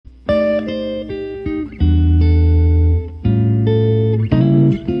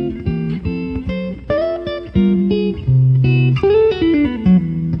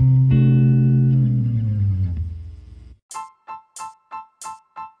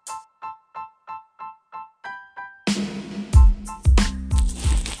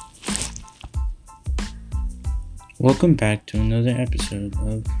Welcome back to another episode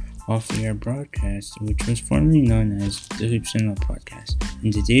of Off the Air Broadcast, which was formerly known as the Hoops and Up Podcast.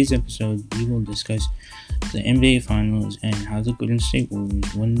 In today's episode, we will discuss the NBA Finals and how the Golden State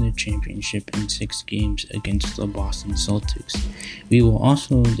Warriors won the championship in 6 games against the Boston Celtics. We will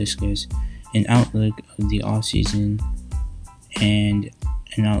also discuss an outlook of the offseason and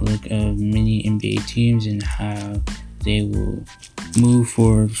an outlook of many NBA teams and how they will move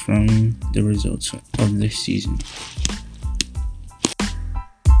forward from the results of this season.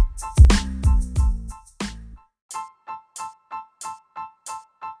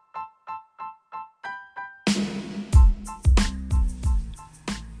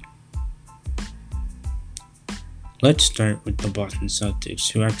 Let's start with the Boston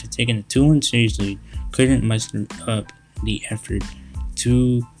Celtics, who after taking a 2-1 series lead, couldn't muster up the effort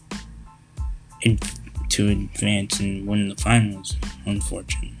to advance and win the finals,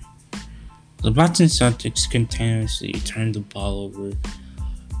 unfortunately. The Boston Celtics continuously turned the ball over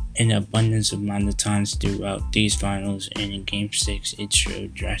an abundance amount of times throughout these finals, and in Game 6 it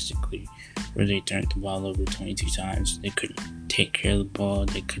showed drastically where they turned the ball over 22 times. They couldn't take care of the ball,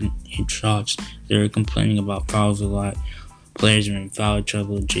 they couldn't hit shots, they were complaining about fouls a lot. Players were in foul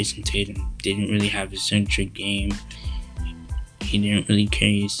trouble. Jason Tatum didn't really have a centric game. He didn't really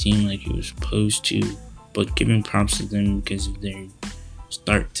carry his team like he was supposed to, but giving props to them because of their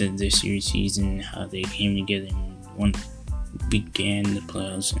start to this year's season and how they came together and began the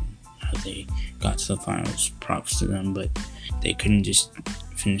playoffs and how they got to the finals. Props to them, but they couldn't just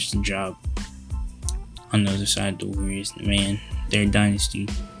finish the job. On the other side, the Warriors, man, their dynasty,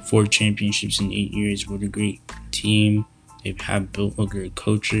 4 championships in 8 years. What a great team. They have built a great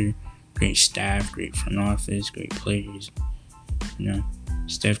culture, great staff, great front office, great players.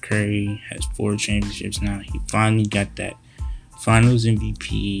 Steph Curry has 4 championships now. He finally got that finals MVP.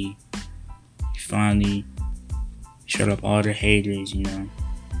 He finally shut up all the haters,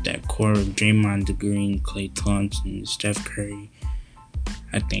 that core of Draymond Green, Klay Thompson, Steph Curry.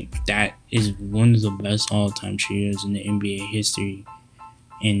 I think that is one of the best all-time trios in the NBA history.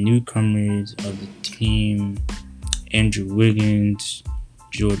 And newcomers of the team, Andrew Wiggins,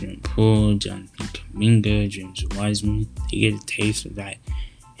 Jordan Poole, Jonathan Kuminga, James Wiseman, they get a taste of that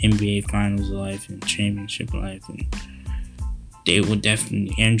NBA Finals life and championship life, and they will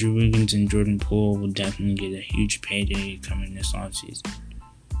definitely, Andrew Wiggins and Jordan Poole will definitely get a huge payday coming this offseason.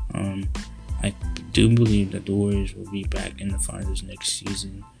 I do believe that the Warriors will be back in the finals next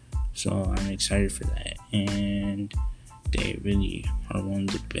season, so I'm excited for that. And they really are one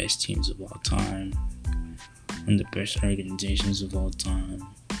of the best teams of all time, one of the best organizations of all time,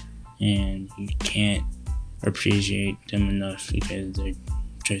 and you can't appreciate them enough because they're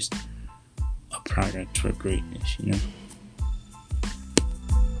just a product for greatness,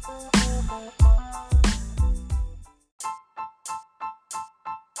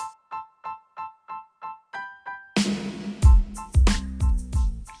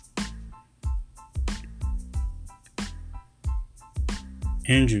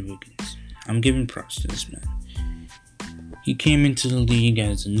 Andrew Wiggins, I'm giving props to this man. He came into the league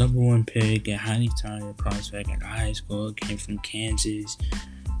as the number 1 pick, a highly talented prospect at high school, came from Kansas,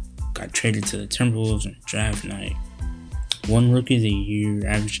 got traded to the Timberwolves on draft night, won Rookie of the Year,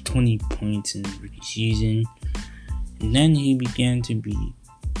 averaged 20 points in the rookie season, and then he began to be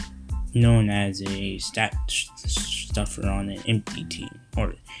known as a stat stuffer on an empty team,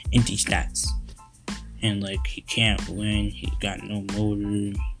 or empty stats. And he can't win, he got no motor,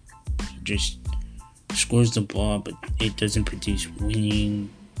 he just scores the ball, but it doesn't produce winning.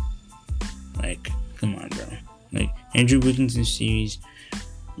 Come on, bro. Andrew Wiggins in series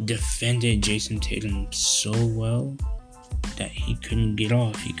defended Jason Tatum so well that he couldn't get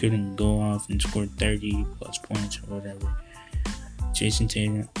off. He couldn't go off and score 30 plus points or whatever. Jason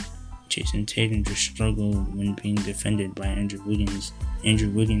Tatum just struggled when being defended by Andrew Wiggins. Andrew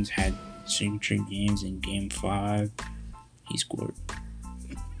Wiggins had signature games in Game 5. He scored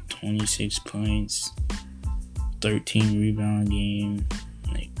 26 points, 13 rebound game.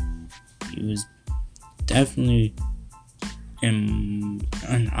 He was definitely, and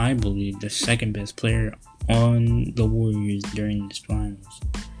I believe, the second best player on the Warriors during this finals.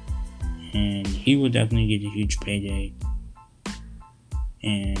 And he will definitely get a huge payday.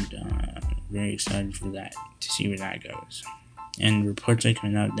 And I'm very excited for that, to see where that goes. And reports are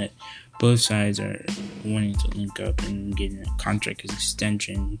coming out that both sides are wanting to link up and get a contract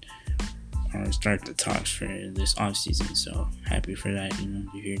extension or start the talks for this offseason. So happy for that, to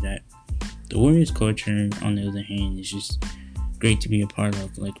hear that. The Warriors culture, on the other hand, is just great to be a part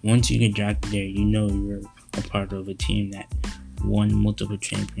of. Once you get drafted there, you're a part of a team that won multiple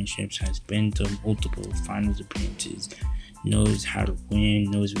championships, has been to multiple finals appearances, knows how to win,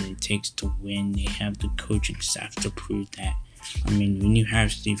 knows what it takes to win. They have the coaching staff to prove that. I mean, when you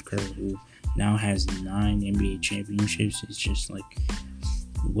have Steve Kerr, who now has 9 NBA championships, it's just like,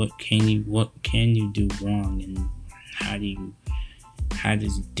 what can you do wrong, and how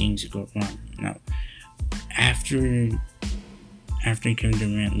does things go wrong? Now, after Kevin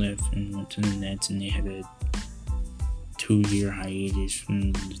Durant left and went to the Nets, and they had a 2-year hiatus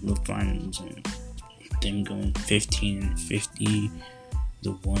from the finals, and them going 15-50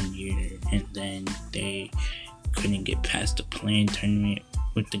 the 1 year, and then they couldn't get past the play-in tournament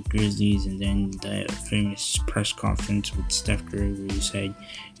with the Grizzlies, and then the famous press conference with Steph Curry where he said,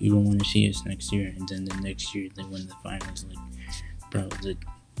 "You don't want to see us next year," and then the next year they win the finals. Like, bro, the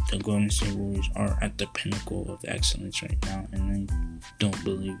Golden State Warriors are at the pinnacle of excellence right now, and I don't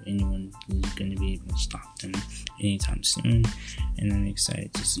believe anyone is going to be able to stop them anytime soon, and I'm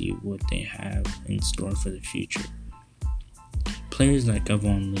excited to see what they have in store for the future. Players like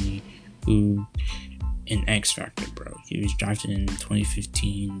Kevon Looney, who an X Factor, bro. He was drafted in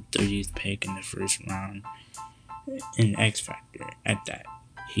 2015, 30th pick in the first round. An X Factor at that.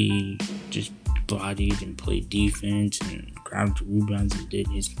 He just bodied and played defense and grabbed rebounds and did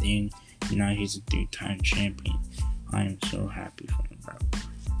his thing. And now he's a 3-time champion. I am so happy for him, bro.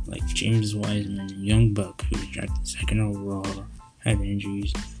 Like James Wiseman, a young buck who was drafted 2nd overall, had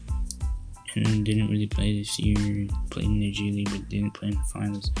injuries and didn't really play this year. Played in the G League, but didn't play in the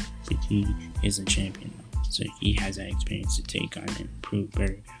finals. But he is a champion now, so he has that experience to take on and improve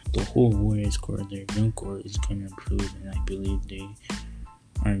better. The whole Warriors core, their young core, is going to improve, and I believe they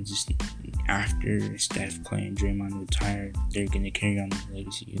are just, after Steph, Clay, and Draymond retire, they're going to carry on the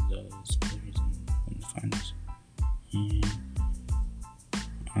legacy of those players in the finals. And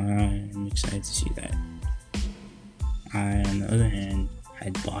I'm excited to see that. I, on the other hand,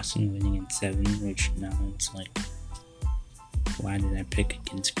 had Boston winning in 7, which now it's like, why did I pick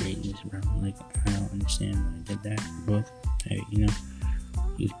against greatness, bro? Like, I don't understand why I did that. But, hey, you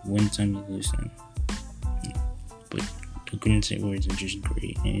win some, you lose some. But the Golden State Warriors are just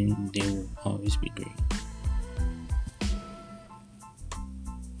great, and they will always be great.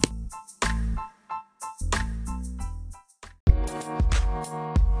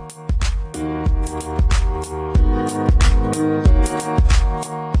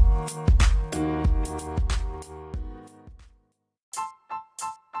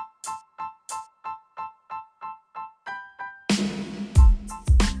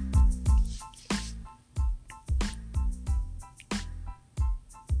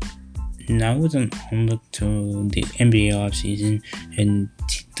 Now with an look to the NBA offseason, and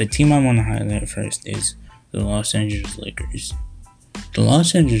the team I want to highlight first is the Los Angeles Lakers. The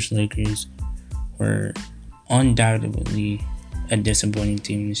Los Angeles Lakers were undoubtedly a disappointing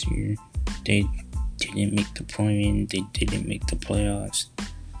team this year. They didn't make the play-in, they didn't make the playoffs,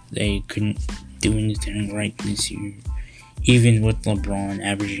 they couldn't do anything right this year, even with LeBron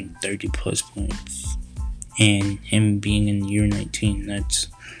averaging 30 plus points and him being in year 19. That's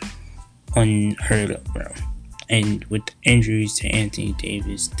unheard of, bro. And with injuries to Anthony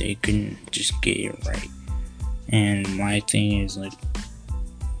Davis, they couldn't just get it right. And my thing is, like,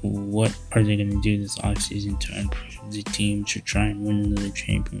 what are they going to do this offseason to improve the team to try and win another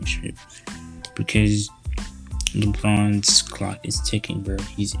championship? Because LeBron's clock is ticking, bro.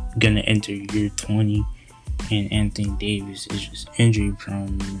 He's going to enter year 20, and Anthony Davis is just injury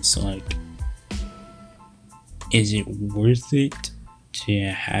prone. It's like, is it worth it to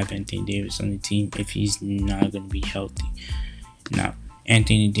have Anthony Davis on the team if he's not going to be healthy? Now,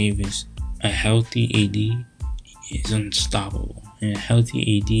 Anthony Davis, a healthy AD is unstoppable, and a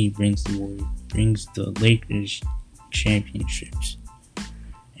healthy AD brings the Lakers championships.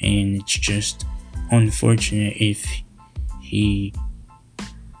 And it's just unfortunate if he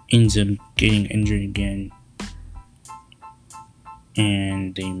ends up getting injured again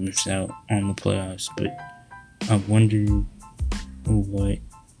and they miss out on the playoffs. But I wonder what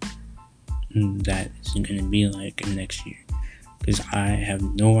that is going to be like next year, because I have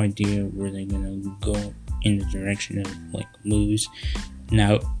no idea where they're going to go in the direction of like moves.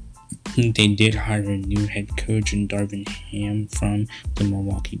 Now, they did hire a new head coach in Darvin Ham from the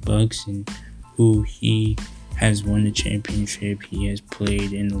Milwaukee Bucks, and who he has won a championship. He has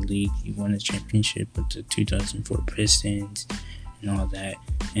played in the league. He won a championship with the 2004 Pistons and all that,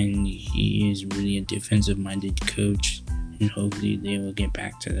 and he is really a defensive-minded coach. And hopefully they will get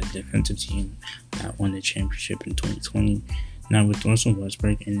back to the defensive team that won the championship in 2020. Now with Russell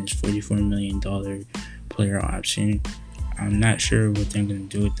Westbrook and his $44 million player option, I'm not sure what they're going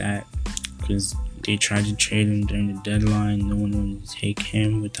to do with that, because they tried to trade him during the deadline. No one wanted to take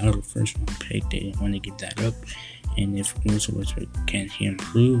him without a first round pick. They didn't want to give that up. And if Russell Westbrook, can he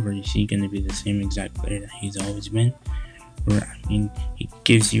improve, or is he going to be the same exact player that he's always been? Or, I mean, he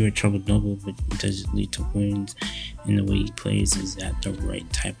gives you a triple double, but does it lead to wins? And the way he plays, is that the right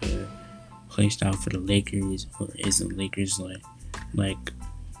type of play style for the Lakers, or is the Lakers like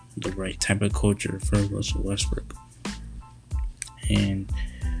the right type of culture for Russell Westbrook? And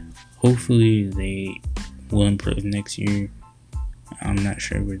hopefully they will improve next year. I'm not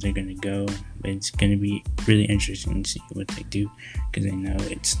sure where they're going to go, but it's going to be really interesting to see what they do, because I know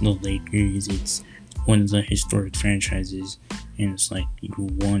it's the Lakers, it's one of the historic franchises, and it's like you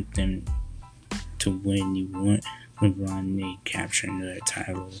want them to win. You want LeBron to capture another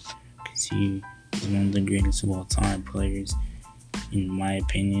title, because he is one of the greatest of all time players, in my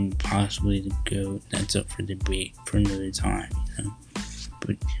opinion, possibly the GOAT. That's up for debate for another time, you know?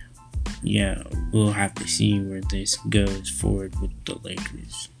 But yeah, we'll have to see where this goes forward with the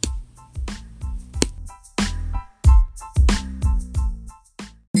Lakers.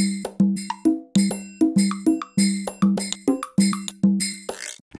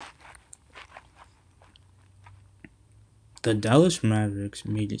 The Dallas Mavericks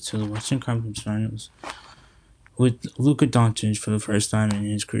made it to the Western Conference Finals with Luka Doncic for the first time in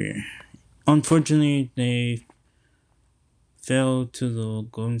his career. Unfortunately, they fell to the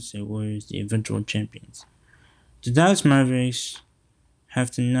Golden State Warriors, the eventual champions. The Dallas Mavericks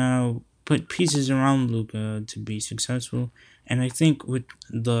have to now put pieces around Luka to be successful, and I think with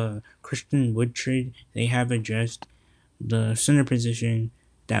the Christian Wood trade, they have addressed the center position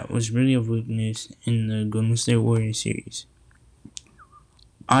that was really a weakness in the Golden State Warriors series.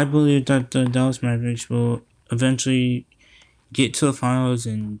 I believe that the Dallas Mavericks will eventually get to the finals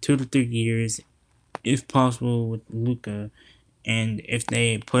in 2 to 3 years, if possible, with Luka. And if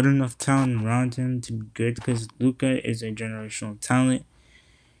they put enough talent around him to be good, because Luka is a generational talent,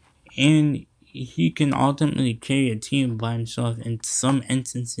 and he can ultimately carry a team by himself in some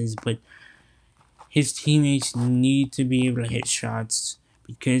instances, but his teammates need to be able to hit shots,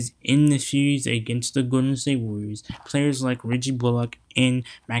 because in the series against the Golden State Warriors, players like Reggie Bullock and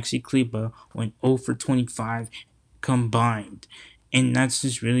Maxi Kleber went 0 for 25 combined. And that's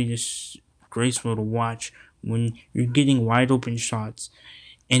just really just graceful to watch when you're getting wide open shots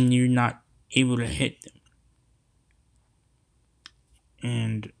and you're not able to hit them.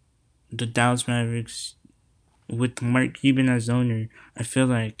 And the Dallas Mavericks, with Mark Cuban as owner, I feel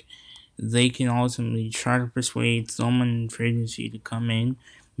like they can ultimately try to persuade someone in free agency to come in,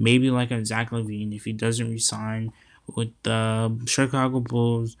 maybe like a Zach LaVine if he doesn't resign with the Chicago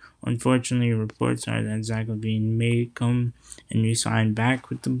Bulls. Unfortunately, reports are that Zach LaVine may come and resign back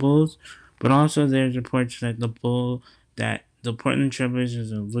with the Bulls, but also there's reports that the Portland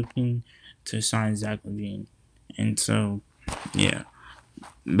Trailblazers are looking to sign Zach LaVine. And so, yeah.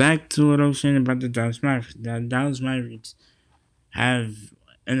 Back to what I was saying about the Dallas Mavericks. The Dallas Mavericks have,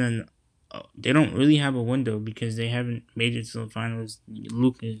 and then they don't really have a window because they haven't made it to the finals.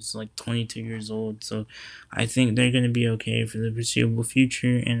 Luka is like 22 years old, so I think they're going to be okay for the foreseeable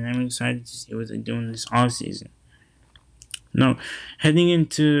future, and I'm excited to see what they're doing this offseason. Now, heading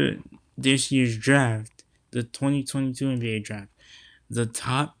into this year's draft, the 2022 NBA draft, the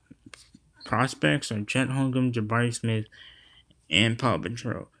top prospects are Chet Holmgren, Jabari Smith, and Paul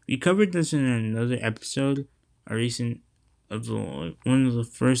Betrell. We covered this in another episode, one of the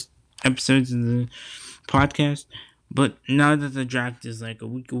first episodes of the podcast. But now that the draft is like a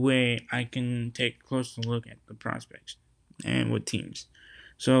week away, I can take a closer look at the prospects and what teams.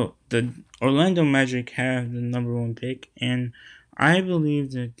 So the Orlando Magic have the number 1 pick, and I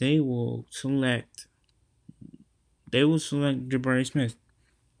believe that they will select Jabari Smith,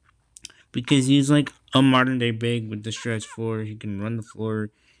 because he's like a modern day big with the stretch floor. He can run the floor.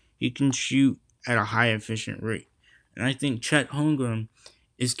 He can shoot at a high efficient rate. And I think Chet Holmgren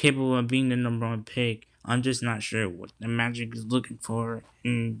is capable of being the number 1 pick. I'm just not sure what the Magic is looking for.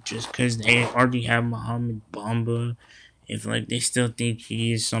 And just because they already have Mohamed Bamba, if like they still think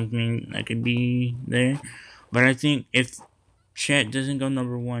he is something that could be there. But I think if Chet doesn't go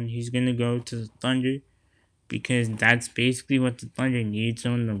number 1, he's going to go to the Thunder, because that's basically what the Thunder needs,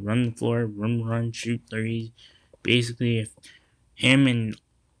 someone to run the floor, run, shoot threes. Basically, if him and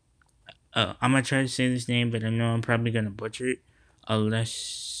I'm gonna try to say this name, but I know I'm probably gonna butcher it.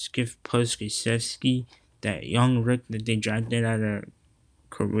 Aleksandr Pokusevski, that young rook that they drafted out of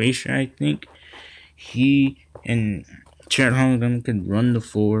Croatia, I think. He and Chet Holmgren could run the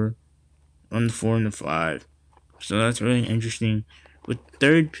 4 and the 5. So that's really interesting. With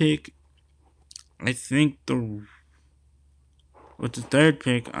third pick, I think with the third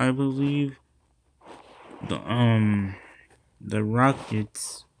pick, I believe the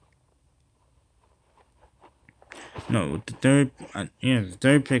Rockets. No, the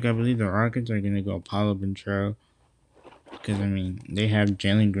third pick. I believe the Rockets are gonna go Paulo Banchero because I mean they have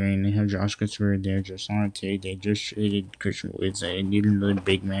Jalen Green, they have Josh Christopher, they have Jason Tate, they just traded Christian Woods. They need another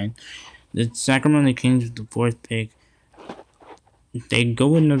big man. The Sacramento Kings with the fourth pick. They go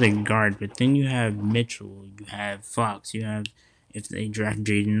with another guard, but then you have Mitchell, you have Fox, you have if they draft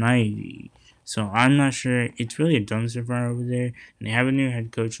Jaden Ivey. So I'm not sure. It's really a dumpster fire over there. And they have a new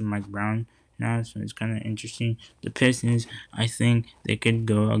head coach with Mike Brown now, so it's kind of interesting. The Pistons, I think they could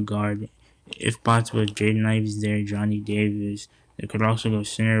go a guard if possible. Jaden Ivey's there, Johnny Davis. They could also go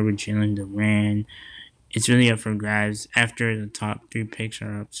center with Jalen Duran. It's really up for grabs after the top three picks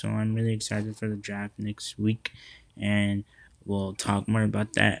are up. So I'm really excited for the draft next week, and we'll talk more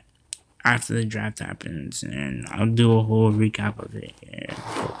about that after the draft happens, and I'll do a whole recap of it. And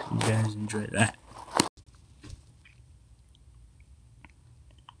hope you guys enjoy that.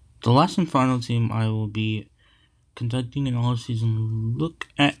 The last and final team I will be conducting an all-season look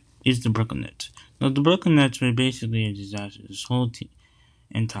at is the Brooklyn Nets. Now, the Brooklyn Nets were basically a disaster this whole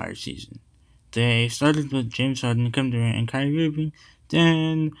entire season. They started with James Harden, Kevin Durant, and Kyrie Irving.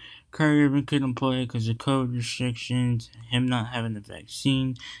 Then Kyrie Irving couldn't play because of COVID restrictions, him not having the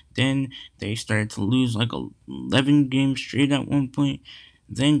vaccine. Then they started to lose like 11 games straight at one point.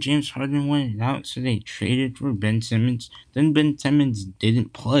 Then James Harden went out, so they traded for Ben Simmons. Then Ben Simmons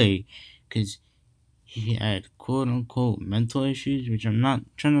didn't play because he had quote-unquote mental issues, which I'm not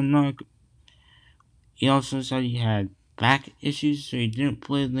trying to knock. He also said he had back issues, so he didn't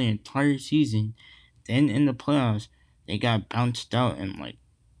play the entire season. Then in the playoffs, they got bounced out in like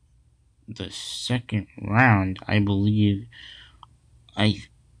the second round, I believe. I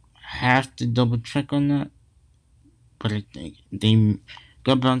have to double check on that, but I think they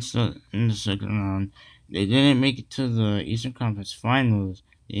got bounced out in the second round. They didn't make it to the Eastern Conference Finals.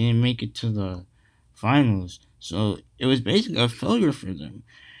 They didn't make it to the finals, so it was basically a failure for them.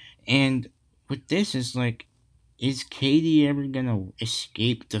 And with this, it's like, is KD ever gonna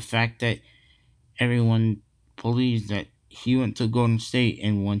escape the fact that everyone believes that he went to Golden State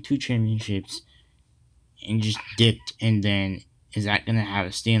and won 2 championships and just dipped, and then is that gonna have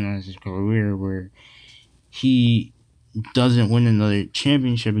a stand on his career where he doesn't win another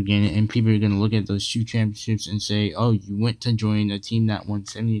championship again, and people are gonna look at those 2 championships and say, "Oh, you went to join a team that won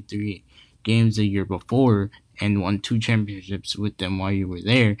 73 games the year before and won 2 championships with them while you were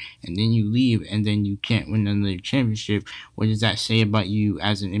there, and then you leave and then you can't win another championship." What does that say about you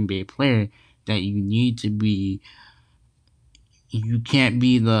as an NBA player? That you can't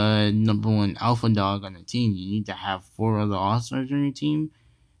be the number one alpha dog on the team. You need to have 4 other all-stars on your team,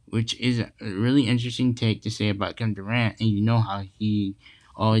 which is a really interesting take to say about Kevin Durant. And you know how he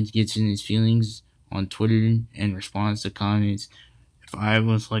always gets in his feelings on Twitter and responds to comments. If I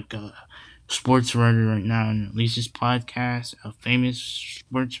was like a sports writer right now and releases podcast, a famous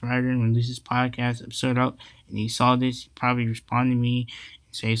sports writer and releases podcast episode out, and he saw this, he'd probably respond to me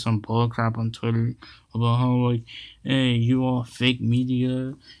and say some bull crap on Twitter about how like, hey, you all fake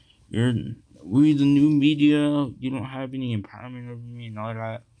media, we the new media, you don't have any empowerment over me and all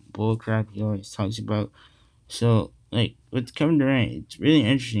that bull crap he always talks about. So like with Kevin Durant, it's really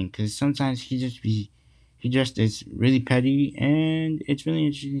interesting because sometimes he just is really petty, and it's really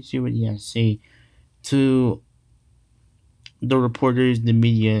interesting to see what he has to say to the reporters, the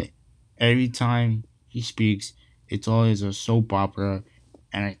media. Every time he speaks, it's always a soap opera,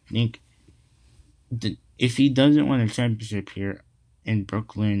 and I think that if he doesn't win a championship here in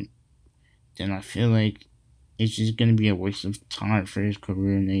Brooklyn, then I feel like it's just going to be a waste of time for his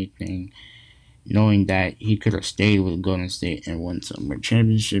career and anything, knowing that he could have stayed with Golden State and won some more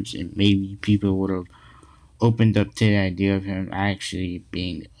championships, and maybe people would have opened up to the idea of him actually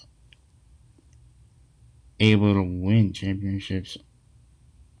being able to win championships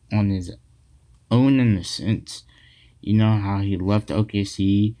on his own in a sense. You know how he left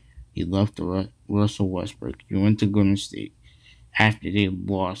OKC, he left Russell Westbrook, he went to Golden State after they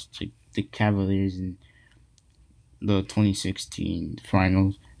lost to the Cavaliers in the 2016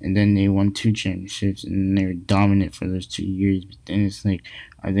 finals, and then they won 2 championships, and they were dominant for those 2 years. But then it's like,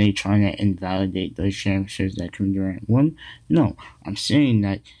 are they trying to invalidate those championships that Kevin Durant won? No, I'm saying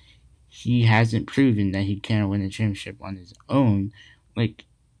that he hasn't proven that he can't win a championship on his own. Like,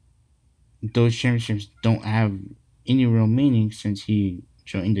 those championships don't have any real meaning since he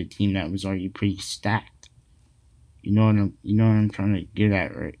joined a team that was already pretty stacked. You know what I'm trying to get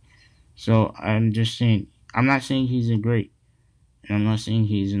at, right? So I'm just saying, I'm not saying he's a great, and I'm not saying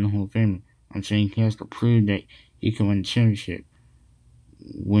he's in the Hall of Fame. I'm saying he has to prove that he can win a championship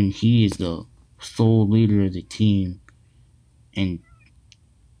when he is the sole leader of the team, and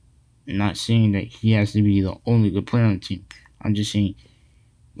not saying that he has to be the only good player on the team. I'm just saying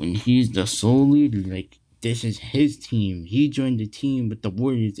when he's the sole leader, like this is his team. He joined the team with the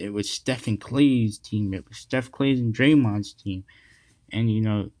Warriors. It was Stephen Clay's team. It was Steph Clay's and Draymond's team.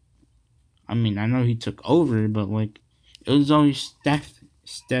 And I mean, I know he took over, but like it was always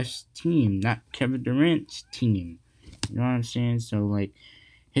Steph's team, not Kevin Durant's team. You know what I'm saying? So like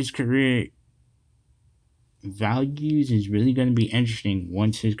his career values is really going to be interesting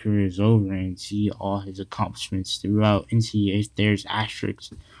once his career is over and see all his accomplishments throughout and see if there's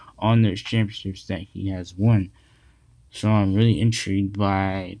asterisks on those championships that he has won. So I'm really intrigued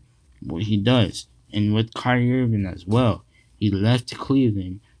by what he does. And with Kyrie Irving as well, he left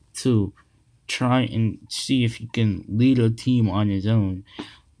Cleveland to try and see if he can lead a team on his own.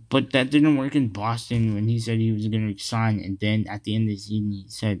 But that didn't work in Boston when he said he was going to resign, and then at the end of the season he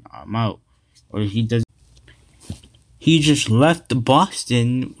said, "I'm out," or he does. He just left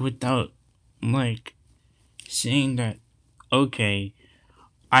Boston without like saying that, okay,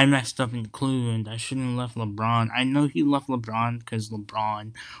 I messed up in Cleveland. I shouldn't have left LeBron. I know he left LeBron because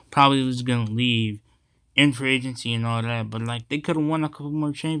LeBron probably was gonna leave in free agency and all that, but like they could have won a couple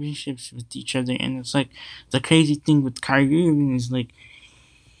more championships with each other. And it's like the crazy thing with Kyrie Irving is like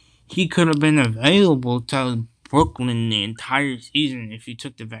he could have been available to Brooklyn the entire season if he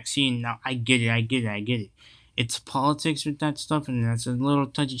took the vaccine. Now I get it, I get it. It's politics with that stuff, and that's a little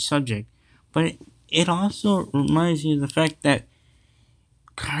touchy subject. But it also reminds me of the fact that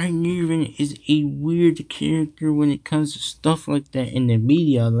Kyrie Irving is a weird character when it comes to stuff like that in the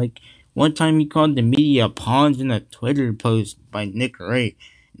media. Like one time he called the media pawns in a Twitter post by Nick Wright.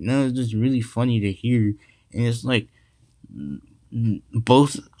 And that was just really funny to hear. And it's like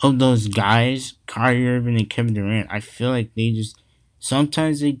both of those guys, Kyrie Irving and Kevin Durant, I feel like they just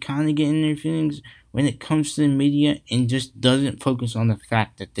sometimes they kind of get in their feelings when it comes to the media and just doesn't focus on the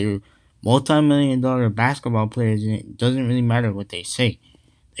fact that they're multi-million-dollar basketball players and it doesn't really matter what they say.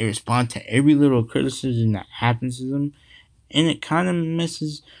 They respond to every little criticism that happens to them, and it kind of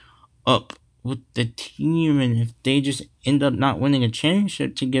messes up with the team. And if they just end up not winning a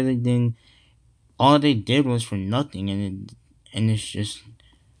championship together, then all they did was for nothing, and it's just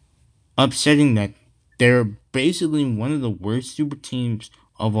upsetting that they're basically one of the worst super teams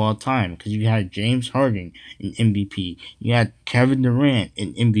of all time because you had James Harden, an MVP, you had Kevin Durant,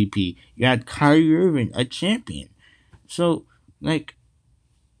 an MVP, you had Kyrie Irving, a champion. So, like,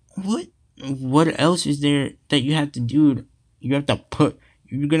 what what else is there that you have to do? You have to put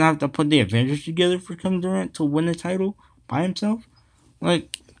you're gonna have to put the Avengers together for Kevin Durant to win the title by himself?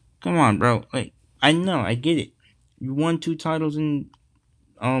 Like, come on, bro. Like, I know, I get it. You won two titles in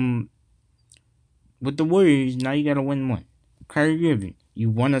um with the Warriors. Now you gotta win one. Kyrie Irving, you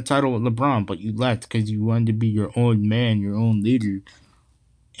won a title with LeBron, but you left because you wanted to be your own man, your own leader,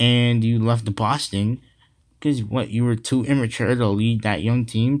 and you left the Boston because what you were too immature to lead that young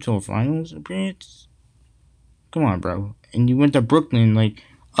team to a finals appearance. Come on, bro. And you went to Brooklyn like,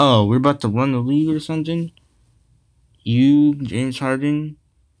 oh, we're about to run the league or something. You, James Harden,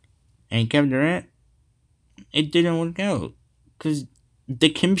 and Kevin Durant, it didn't work out because the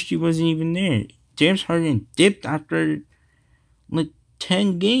chemistry wasn't even there. James Harden dipped after like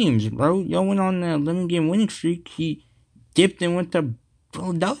 10 games, bro. Y'all went on an 11-game winning streak. He dipped and went to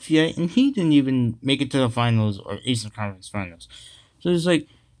Philadelphia, and he didn't even make it to the finals or Eastern Conference Finals. So it's like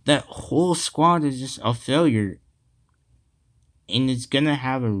that whole squad is just a failure, and it's gonna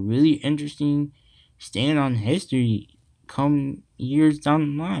have a really interesting stand on history come years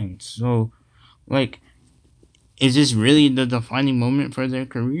down the line. So, like, is this really the defining moment for their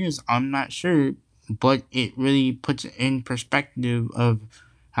careers? I'm not sure, but it really puts it in perspective of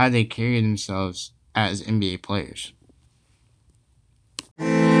how they carry themselves as NBA players.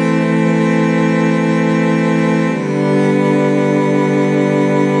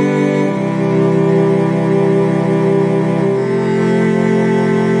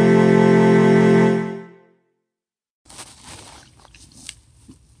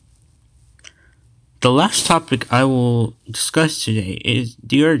 The last topic I will discuss today is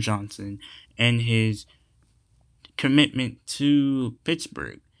D.R. Johnson and his commitment to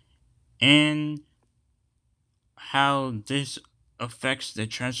Pittsburgh and how this affects the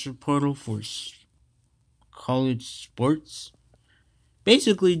transfer portal for college sports.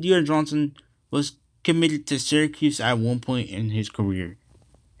 Basically, D.R. Johnson was committed to Syracuse at one point in his career,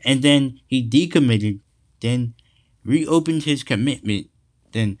 and then he decommitted, then reopened his commitment,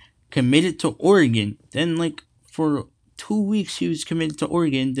 then committed to Oregon, then like for 2 weeks he was committed to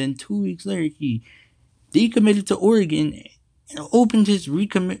Oregon, then 2 weeks later he decommitted to Oregon, and opened his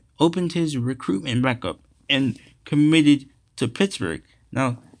recruitment back up and committed to Pittsburgh.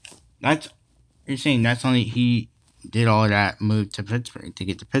 Now, that's you're saying that's only he did all that move to Pittsburgh to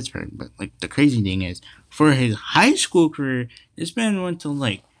get to Pittsburgh, but like the crazy thing is, for his high school career, this man went to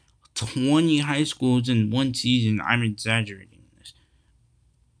like 20 high schools in one season. I'm exaggerating this.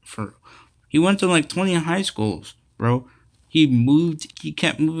 For He went to like 20 high schools, bro. He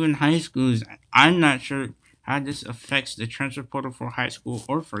kept moving high schools. I'm not sure how this affects the transfer portal for high school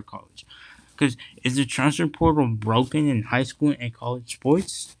or for college. Because is the transfer portal broken in high school and college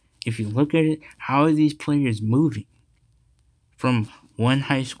sports? If you look at it, how are these players moving from one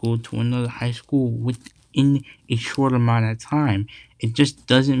high school to another high school within a short amount of time? It just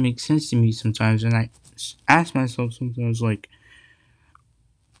doesn't make sense to me sometimes. And I ask myself sometimes, like,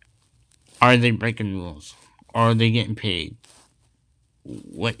 are they breaking rules? Are they getting paid?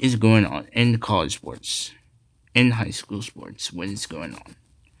 What is going on in college sports? In high school sports? What is going on?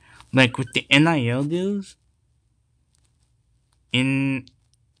 Like with the NIL deals in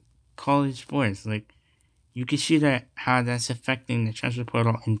college sports, like you can see that how that's affecting the transfer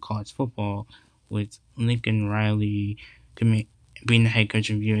portal in college football with Lincoln Riley being the head coach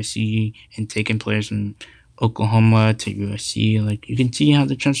of USC and taking players from Oklahoma to USC. Like you can see how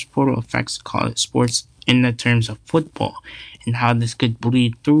the transfer portal affects college sports in the terms of football and how this could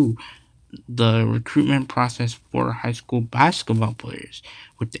bleed through the recruitment process for high school basketball players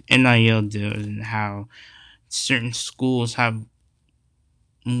with the NIL deals and how certain schools have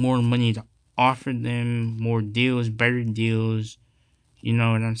more money to offer them, more deals, better deals. You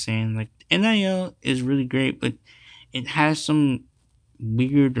know what I'm saying? Like NIL is really great, but it has some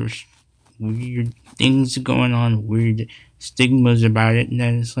weird or weird things going on, weird stigmas about it, and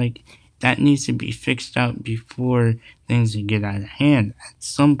then it's like that needs to be fixed out before things get out of hand. At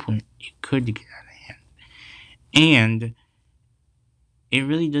some point, it could get out of hand, and it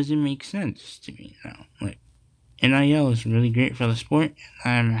really doesn't make sense to me now. Like NIL is really great for the sport,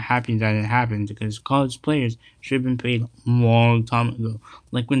 and I'm happy that it happened because college players should have been paid a long time ago.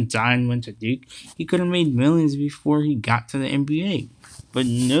 Like when Zion went to Duke, he could have made millions before he got to the NBA. But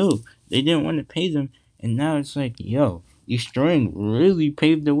no, they didn't want to pay them, and now it's like, yo, destroying really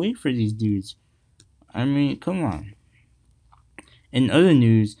paved the way for these dudes. I mean, come on. In other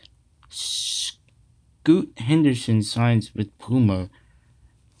news, Scoot Henderson signs with Puma,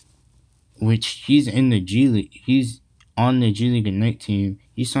 which he's in the G League. He's on the G League Ignite team.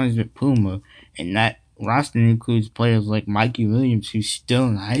 He signs with Puma, and that roster includes players like Mikey Williams, who's still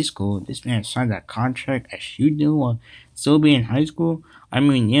in high school. This man signed that contract as you do while still being in high school. I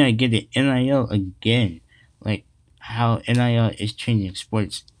mean, yeah, I get it. NIL again. Like, how NIL is changing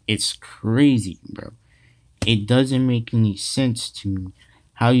sports. It's crazy, bro. It doesn't make any sense to me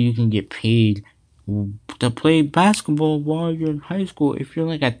how you can get paid to play basketball while you're in high school if you're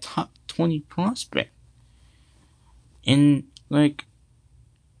like a top 20 prospect. And like,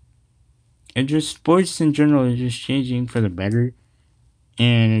 it just sports in general is just changing for the better,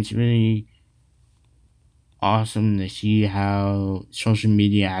 and it's really awesome to see how social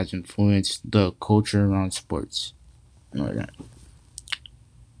media has influenced the culture around sports. Like that.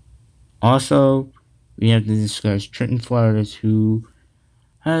 Also, we have to discuss Trenton Flores, who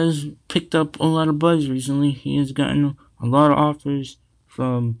has picked up a lot of buzz recently. He has gotten a lot of offers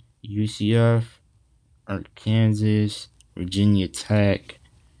from UCF, Arkansas, Virginia Tech.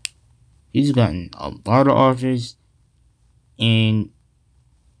 He's gotten a lot of offers, and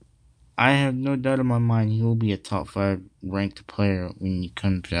I have no doubt in my mind he will be a top 5 ranked player when he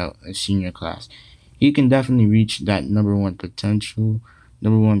comes out a senior class. He can definitely reach that number 1 potential,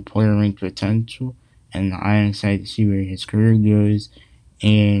 number 1 player ranked potential, and I am excited to see where his career goes,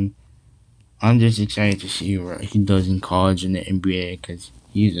 and I'm just excited to see what he does in college and the NBA because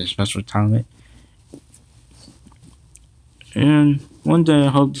he's a special talent. And one day I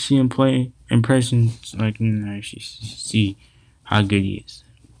hope to see him play in person so I can actually see how good he is.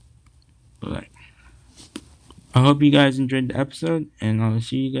 But like, I hope you guys enjoyed the episode, and I'll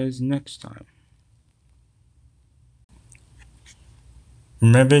see you guys next time.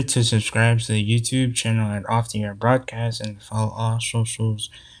 Remember to subscribe to the YouTube channel at Off the Air Broadcast and follow all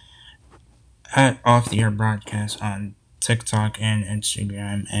socials at Off the Air Broadcast on TikTok and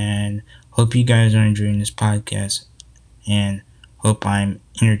Instagram. And hope you guys are enjoying this podcast, and hope I'm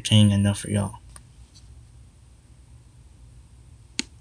entertaining enough for y'all.